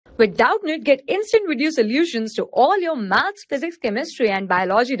With Doubtnut, get instant video solutions to all your maths, physics, chemistry, and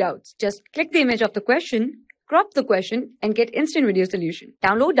biology doubts. Just click the image of the question, crop the question, and get instant video solution.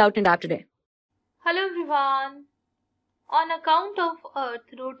 Download Doubtnut app today. Hello everyone. On account of Earth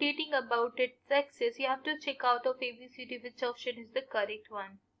rotating about its axis, you have to check out of ABCD which option is the correct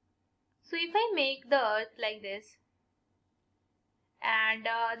one. So if I make the Earth like this, and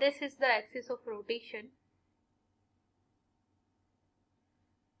this is the axis of rotation,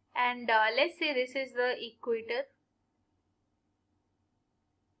 and let's say this is the equator,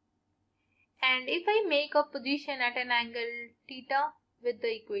 and if I make a position at an angle theta with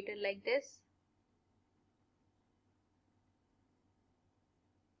the equator like this,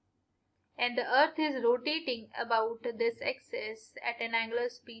 and the Earth is rotating about this axis at an angular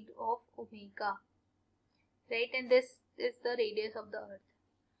speed of omega, right? And this is the radius of the Earth.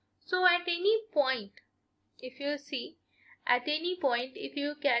 So at any point, if you see, at any point, if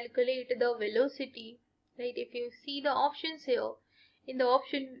you calculate the velocity, right? If you see the options here, in the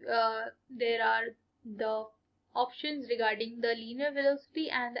option there are the options regarding the linear velocity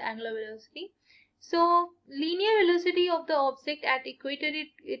and the angular velocity. So linear velocity of the object at equator,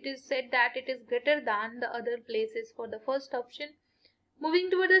 it is said that it is greater than the other places for the first option. Moving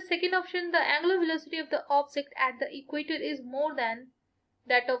toward the second option, the angular velocity of the object at the equator is more than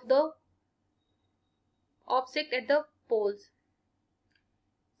that of the object at the poles.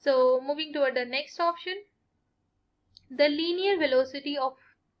 So moving toward the next option, the linear velocity of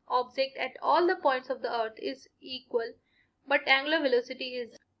object at all the points of the Earth is equal, but angular velocity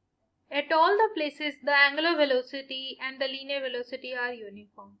is at all the places, the angular velocity and the linear velocity are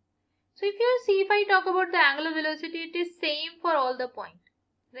uniform. So if you see, if I talk about the angular velocity, it is same for all the points,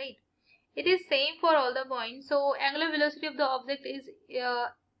 right? It is same for all the points. So angular velocity of the object is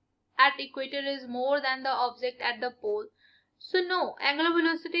at equator is more than the object at the pole. So no, angular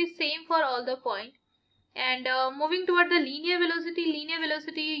velocity is same for all the points. And moving toward the linear velocity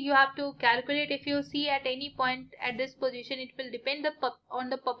you have to calculate. If you see at any point at this position, it will depend on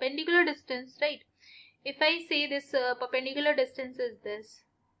the perpendicular distance, right? If I say this perpendicular distance is this,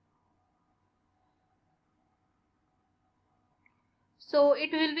 so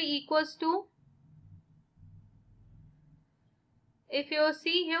it will be equals to, if you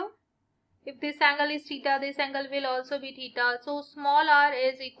see here, if this angle is theta, this angle will also be theta. So small r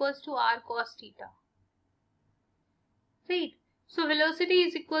is equals to r cos theta. Right. So velocity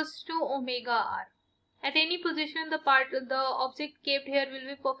is equals to omega r. At any position, the object kept here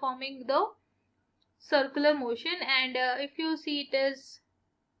will be performing the circular motion, and if you see, it is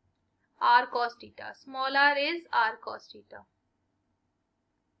r cos theta. Small r is r cos theta.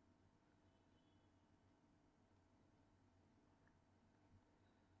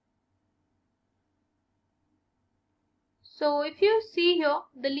 So if you see here,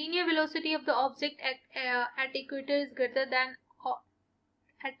 the linear velocity of the object at equator is greater than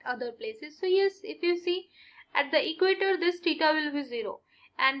at other places. So yes, if you see at the equator, this theta will be 0,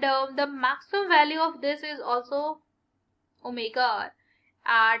 and the maximum value of this is also omega r.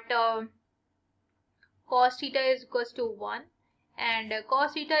 At cos theta is equals to 1, and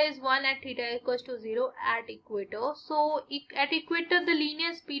cos theta is 1 at theta is equals to 0 at equator. So at equator, the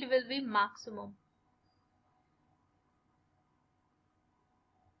linear speed will be maximum.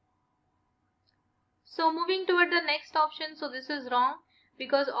 So moving toward the next option, so this is wrong,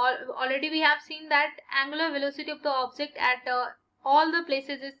 because already we have seen that angular velocity of the object at all the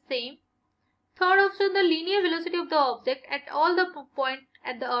places is same. Third option, the linear velocity of the object at all the point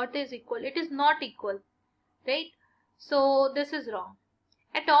at the Earth is equal. It is not equal, right? So this is wrong.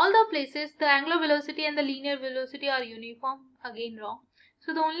 At all the places, the angular velocity and the linear velocity are uniform. Again wrong.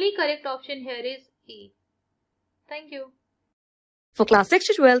 So the only correct option here is A. Thank you. For class 6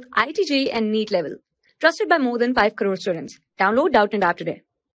 to 12, IIT JEE and NEET level. Trusted by more than 5 crore students. Download Doubtnut app today.